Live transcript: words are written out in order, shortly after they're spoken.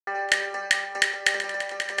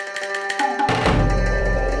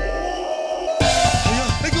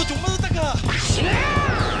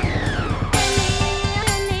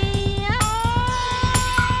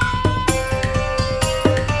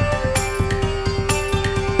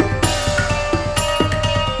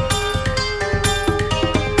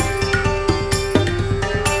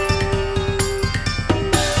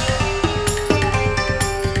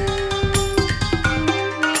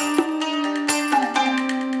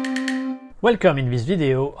Welcome in this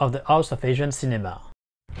video of the House of Asian Cinema.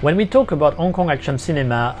 When we talk about Hong Kong action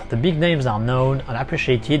cinema, the big names are known and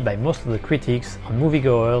appreciated by most of the critics and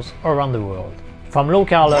moviegoers around the world. From Lo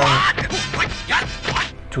Carlon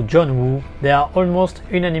to John Woo, they are almost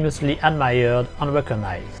unanimously admired and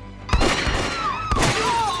recognized.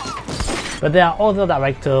 But there are other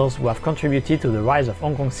directors who have contributed to the rise of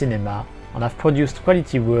Hong Kong cinema and have produced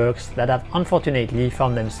quality works that have unfortunately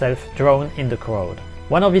found themselves drawn in the crowd.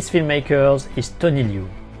 One of these filmmakers is Tony Liu.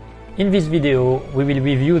 In this video, we will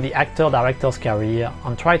review the actor-director's career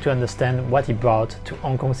and try to understand what he brought to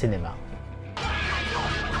Hong Kong cinema.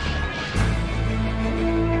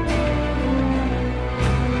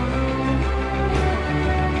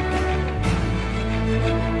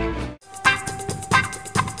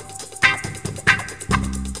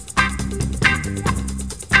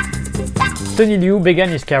 Tony Liu began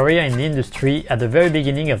his career in the industry at the very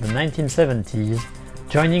beginning of the 1970s,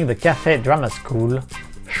 joining the Cathay Drama School,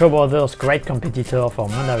 Shaw Brothers' great competitor for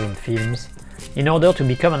Mandarin films, in order to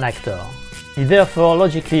become an actor. He therefore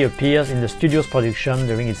logically appears in the studio's production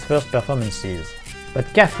during his first performances.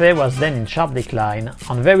 But Cathay was then in sharp decline,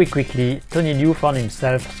 and very quickly Tony Liu found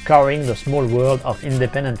himself scouring the small world of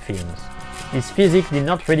independent films. His physique did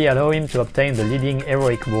not really allow him to obtain the leading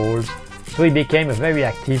heroic roles, so he became a very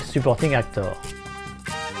active supporting actor.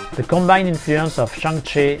 The combined influence of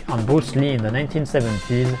Shang-Chi and Bruce Lee in the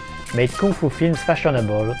 1970s made kung fu films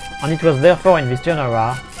fashionable, and it was therefore in this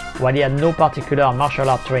genre, while he had no particular martial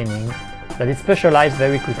art training, that he specialized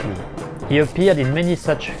very quickly. He appeared in many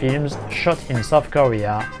such films shot in South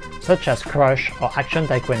Korea, such as Crush or Action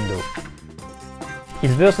Taekwondo.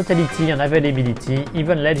 His versatility and availability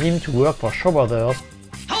even led him to work for Shaw Brothers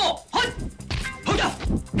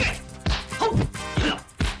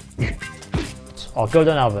or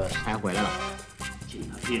Golden Harvest.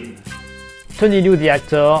 Tony Liu the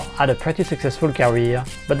actor had a pretty successful career,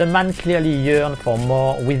 but the man clearly yearned for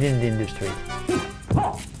more within the industry.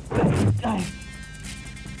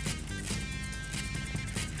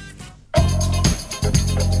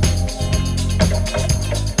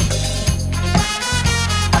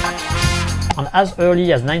 And as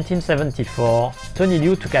early as 1974, Tony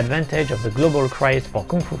Liu took advantage of the global craze for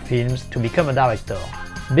kung fu films to become a director.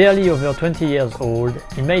 Barely over 20 years old,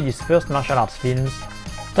 he made his first martial arts films,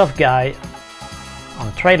 Tough Guy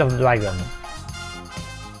and Trail of the Dragon.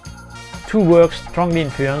 Two works strongly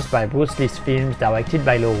influenced by Bruce Lee's films directed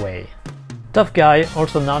by Lo Wei. Tough Guy,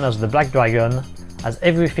 also known as The Black Dragon, has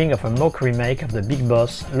everything of a mock remake of The Big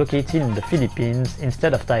Boss located in the Philippines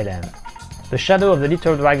instead of Thailand. The shadow of the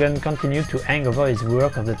Little Dragon continued to hang over his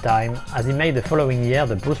work of the time as he made the following year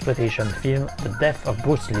the Bruceploitation film The Death of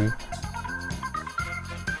Bruce Lee,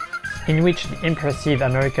 in which the impressive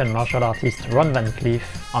American martial artist Ron Van Cliff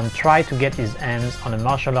tried to get his hands on a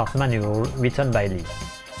martial art manual written by Lee.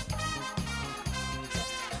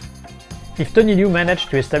 If Tony Liu managed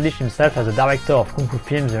to establish himself as a director of kung fu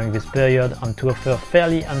films during this period and to offer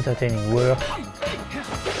fairly entertaining work,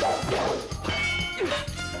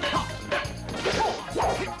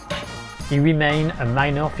 he remained a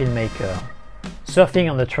minor filmmaker,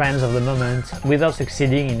 surfing on the trends of the moment without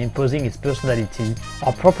succeeding in imposing his personality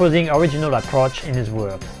or proposing original approach in his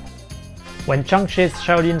works. When Shang-Chi's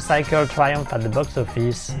Shaolin Cycle triumphed at the box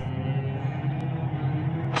office,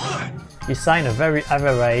 he signed a very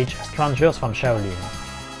average Strangers from Shaolin.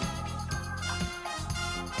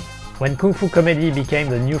 When kung fu comedy became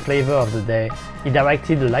the new flavor of the day, he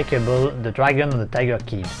directed the likable The Dragon and the Tiger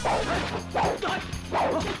Kids.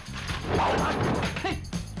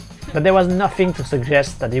 But there was nothing to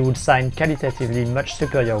suggest that he would sign qualitatively much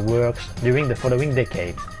superior works during the following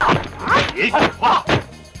decade.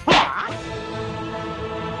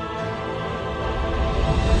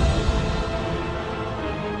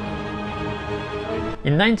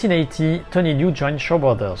 In 1980, Tony Liu joined Shaw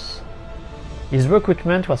Brothers. His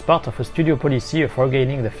recruitment was part of a studio policy of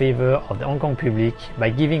regaining the favor of the Hong Kong public by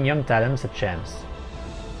giving young talents a chance.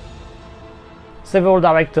 Several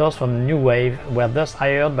directors from the new wave were thus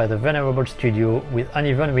hired by the venerable studio with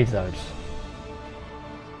uneven results.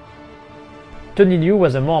 Tony Liu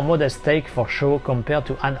was a more modest take for Shaw compared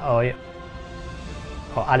to An Oi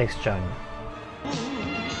or Alex Chung.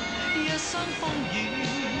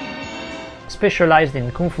 Specialized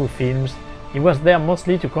in kung fu films, he was there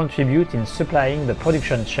mostly to contribute in supplying the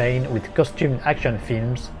production chain with costumed action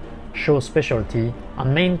films, Shaw's specialty,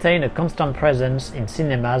 and maintain a constant presence in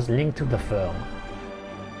cinemas linked to the firm.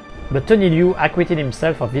 But Tony Liu acquitted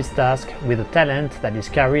himself of this task with a talent that his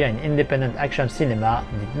career in independent action cinema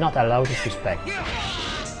did not allow to suspect.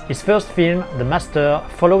 His first film, The Master,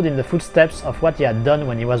 followed in the footsteps of what he had done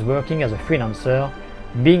when he was working as a freelancer,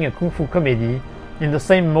 being a kung fu comedy in the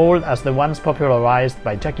same mold as the ones popularized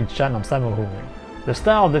by Jackie Chan and Sammo Hung. The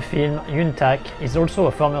star of the film, Yun Tak, is also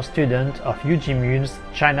a former student of Yu Jimun's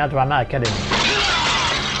China Drama Academy.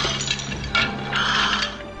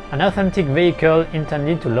 An authentic vehicle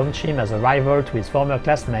intended to launch him as a rival to his former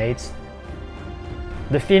classmates,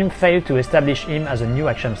 the film failed to establish him as a new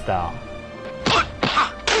action star.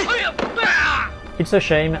 It's a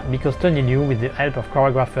shame because Tony Liu, with the help of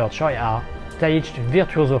choreographer Choi Ah, staged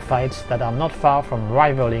virtuoso fights that are not far from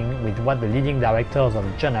rivaling with what the leading directors of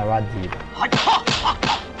the genre did.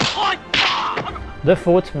 The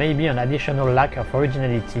fault may be an additional lack of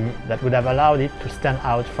originality that would have allowed it to stand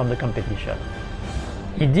out from the competition.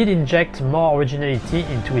 He did inject more originality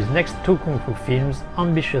into his next two kung fu films,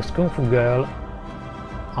 Ambitious Kung Fu Girl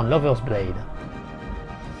and Lover's Blade.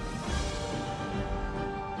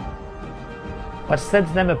 What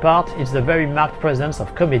sets them apart is the very marked presence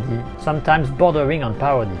of comedy, sometimes bordering on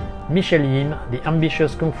parody. Michelle Yim, the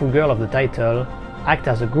ambitious kung fu girl of the title, acts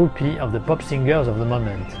as a groupie of the pop singers of the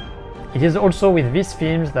moment. It is also with these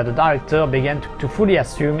films that the director began to fully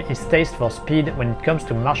assume his taste for speed when it comes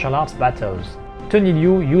to martial arts battles. Tony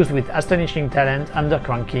Liu used with astonishing talent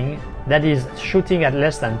undercranking, that is, shooting at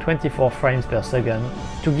less than 24 frames per second,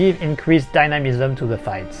 to give increased dynamism to the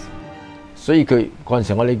fights. 所以佢嗰陣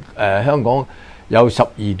時我哋香港有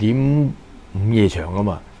12.5夜場㗎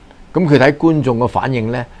嘛，咁佢睇觀眾嘅反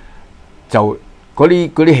應咧，就嗰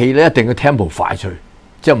啲戲咧一定要 tempo 快脆，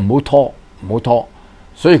即係唔好拖，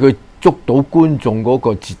所以佢捉到觀眾嗰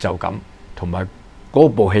個節奏感同埋嗰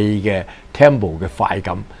部戲嘅 tempo 嘅快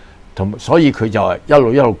感，所以佢就係一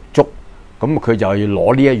路捉，咁佢就要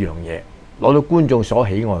攞呢一樣嘢，攞到觀眾所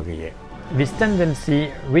喜愛嘅嘢。This tendency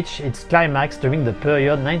reached its climax during the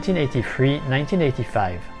period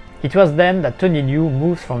 1983-1985. It was then that Tony Liu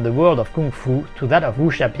moved from the world of Kung Fu to that of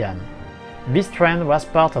wuxia. This trend was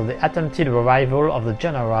part of the attempted revival of the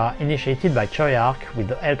genre initiated by Choi Ark with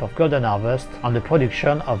the help of Golden Harvest on the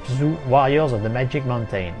production of Zhu Warriors of the Magic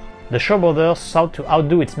Mountain. The Shaw Brothers sought to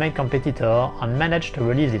outdo its main competitor and managed to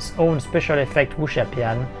release its own special effect wuxia,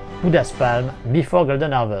 Buddha's Palm, before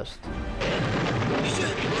Golden Harvest.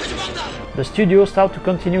 The studio sought to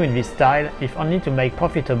continue in this style, if only to make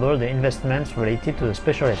profitable the investments related to the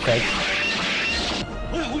special effects,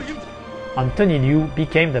 and Tony Liu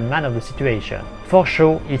became the man of the situation. For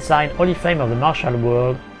show, he signed Holy Flame of the Martial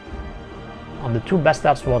World and the Two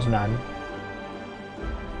Bastard Swordsman,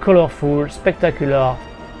 colorful, spectacular,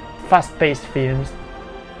 fast-paced films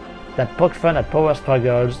that poked fun at power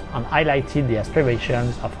struggles and highlighted the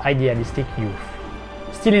aspirations of idealistic youth.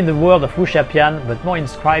 Still in the world of wuxia, but more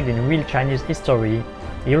inscribed in real Chinese history,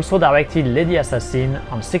 he also directed Lady Assassin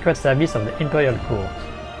and Secret Service of the Imperial Court.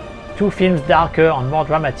 Two films darker and more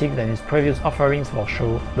dramatic than his previous offerings for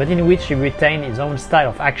show, but in which he retained his own style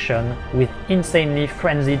of action with insanely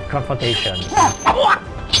frenzied confrontation.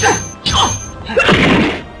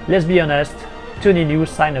 Let's be honest, Tony Liu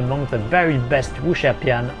signed among the very best wuxia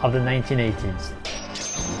of the 1980s.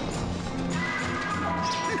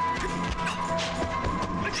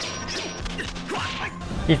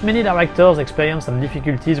 If many directors experienced some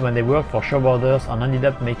difficulties when they worked for Shaw Brothers and ended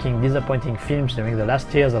up making disappointing films during the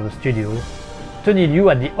last years of the studio, Tony Liu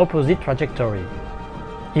had the opposite trajectory.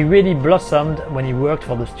 He really blossomed when he worked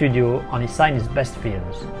for the studio and he signed his best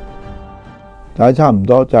films. 但係差唔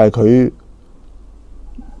多就係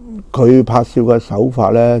佢拍攝嘅手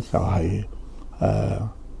法咧，就係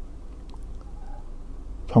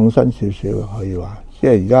創新少少可以話，即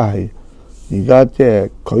係而家即係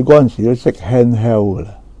佢嗰陣時都識 handheld 㗎啦，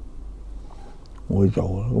會做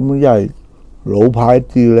咁，因為老派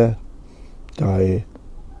啲咧就係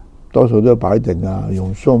多數都擺定啊，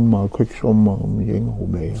用 zoom 啊、quick zoom 啊咁已經好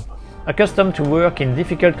美。Accustomed to work in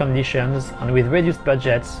difficult conditions and with reduced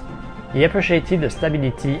budgets, he appreciated the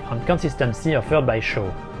stability and consistency offered by Shaw.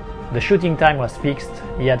 The shooting time was fixed,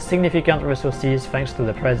 he had significant resources thanks to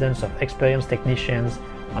the presence of experienced technicians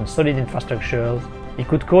and solid infrastructures. He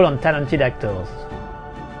could call on talented actors.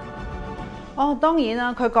 當然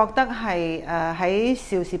啦，佢覺得係喺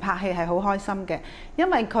邵氏拍戲係好開心嘅，因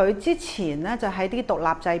為佢之前咧就喺啲獨立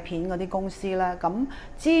製片嗰啲公司咧，咁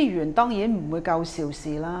資源當然唔會夠邵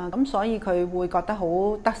氏啦，咁所以佢會覺得好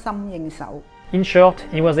得心應手。In short,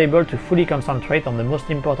 he was able to fully concentrate on the most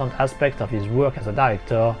important aspect of his work as a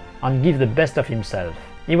director and give the best of himself.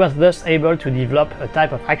 He was thus able to develop a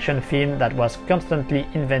type of action film that was constantly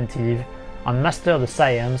inventive and master the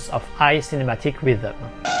science of high cinematic rhythm.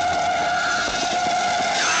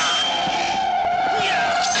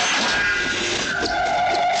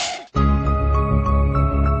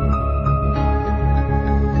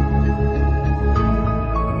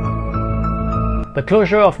 The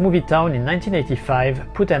closure of Movietown in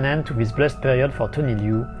 1985 put an end to this blessed period for Tony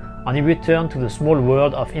Liu, and he returned to the small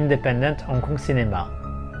world of independent Hong Kong cinema.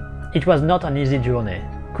 It was not an easy journey.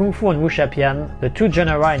 Kung Fu and Wuxia, the two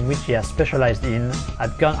genres in which he has specialized in,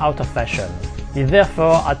 had gone out of fashion. He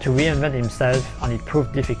therefore had to reinvent himself, and it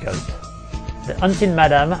proved difficult. The Haunted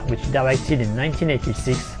Madame, which he directed in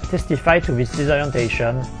 1986, testified to this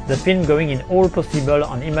disorientation, the film going in all possible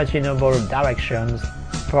and imaginable directions,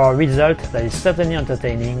 for a result that is certainly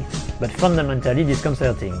entertaining, but fundamentally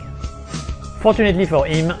disconcerting. Fortunately for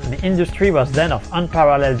him, the industry was then of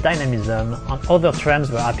unparalleled dynamism and other trends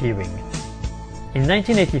were appearing. In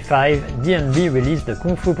 1985, D&B released the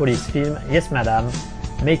Kung Fu police film Yes Madame,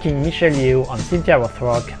 making Michelle Yeoh and Cynthia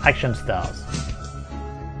Rothrock action stars.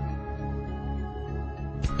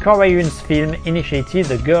 Corey Yun's film initiated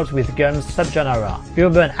the Girls with Guns subgenre,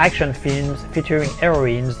 urban action films featuring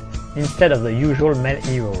heroines instead of the usual male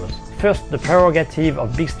heroes. First the prerogative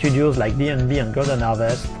of big studios like D&B and Golden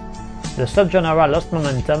Harvest, the subgenre lost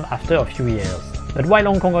momentum after a few years. But while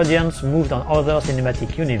Hong Kong audience moved on other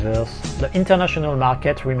cinematic universe, the international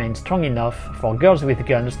market remained strong enough for Girls with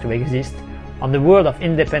Guns to exist, and the world of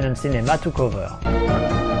independent cinema took over.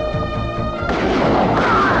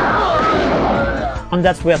 And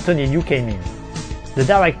that's where Tony Liu came in. The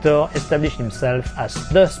director established himself as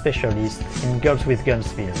the specialist in Girls with Guns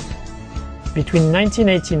films. Between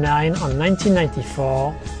 1989 and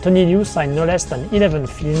 1994, Tony Liu signed no less than 11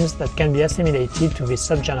 films that can be assimilated to this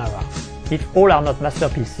subgenre. If all are not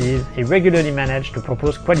masterpieces, he regularly managed to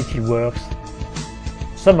propose quality works,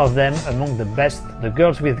 some of them among the best the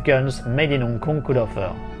Girls with Guns made in Hong Kong could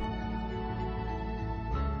offer.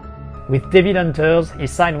 With Devil Hunters, he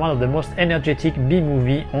signed one of the most energetic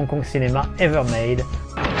B-movie Hong Kong cinema ever made,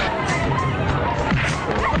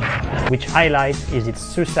 which highlight is its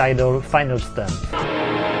suicidal final stunt.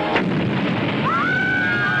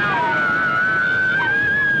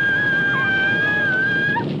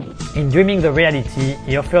 In Dreaming the Reality,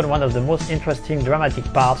 he offered one of the most interesting dramatic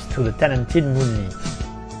parts to the talented Moon Lee.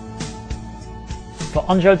 For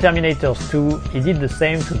Angel Terminators 2, he did the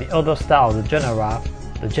same to the other star of the genre,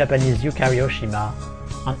 the Japanese Yukari Oshima,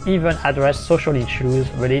 and even addressed social issues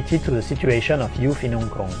related to the situation of youth in Hong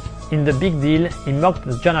Kong. In The Big Deal, he mocked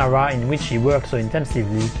the genre in which he worked so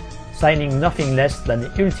intensively, signing nothing less than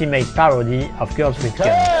the ultimate parody of Girls with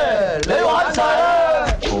Guns.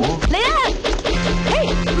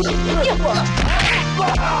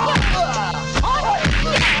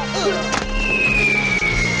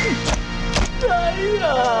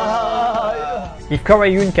 If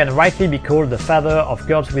Corey Yun can rightly be called the father of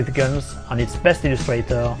Girls with Guns and its best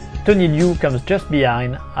illustrator, Tony Liu comes just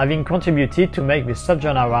behind, having contributed to make this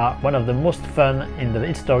subgenre one of the most fun in the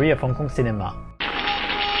history of Hong Kong cinema.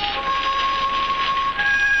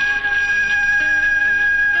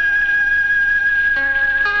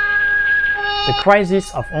 The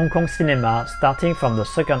crisis of Hong Kong cinema, starting from the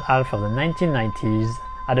second half of the 1990s,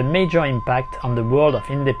 had a major impact on the world of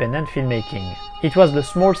independent filmmaking. It was the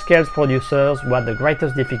small-scale producers who had the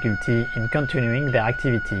greatest difficulty in continuing their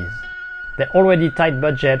activities. Their already tight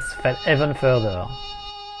budgets fell even further.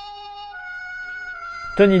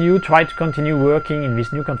 Tony Liu tried to continue working in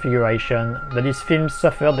this new configuration, but his films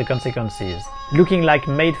suffered the consequences. Looking like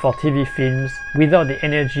made-for-TV films, without the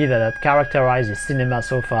energy that had characterized his cinema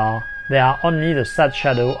so far, they are only the sad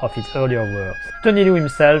shadow of its earlier works. Tony Liu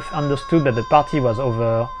himself understood that the party was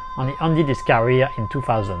over, and he ended his career in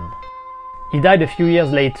 2000. He died a few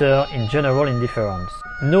years later in general indifference.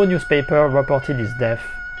 No newspaper reported his death,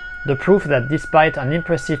 the proof that despite an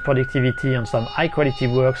impressive productivity and some high-quality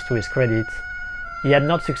works to his credit, he had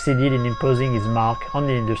not succeeded in imposing his mark on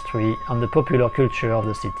the industry and the popular culture of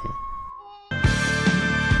the city.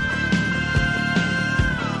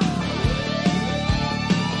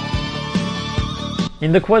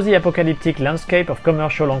 In the quasi-apocalyptic landscape of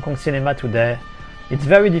commercial Hong Kong cinema today, it's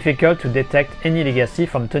very difficult to detect any legacy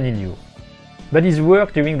from Tony Liu. But his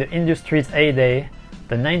work during the industry's heyday,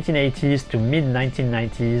 the 1980s to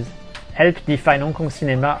mid-1990s, helped define Hong Kong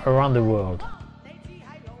cinema around the world.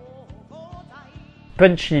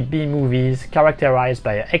 Punchy B-movies characterized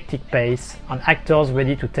by a hectic pace and actors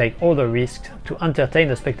ready to take all the risks to entertain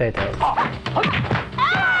the spectators.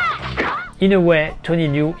 In a way, Tony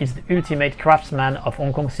Liu is the ultimate craftsman of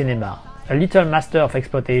Hong Kong cinema, a little master of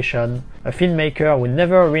exploitation, a filmmaker who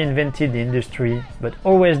never reinvented the industry, but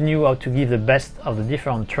always knew how to give the best of the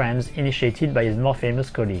different trends initiated by his more famous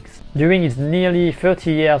colleagues. During his nearly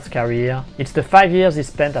 30 years career, it's the 5 years he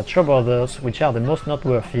spent at Shaw Brothers which are the most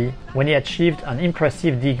noteworthy, when he achieved an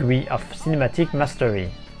impressive degree of cinematic mastery.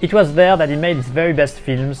 It was there that he made his very best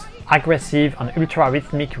films, aggressive and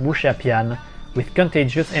ultra-rhythmic Wuxia, with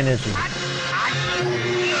contagious energy.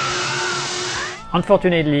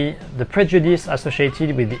 Unfortunately, the prejudice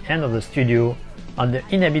associated with the end of the studio and the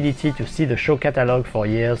inability to see the show catalogue for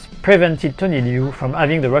years prevented Tony Liu from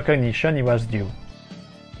having the recognition he was due.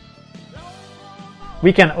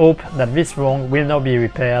 We can hope that this wrong will now be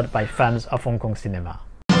repaired by fans of Hong Kong cinema.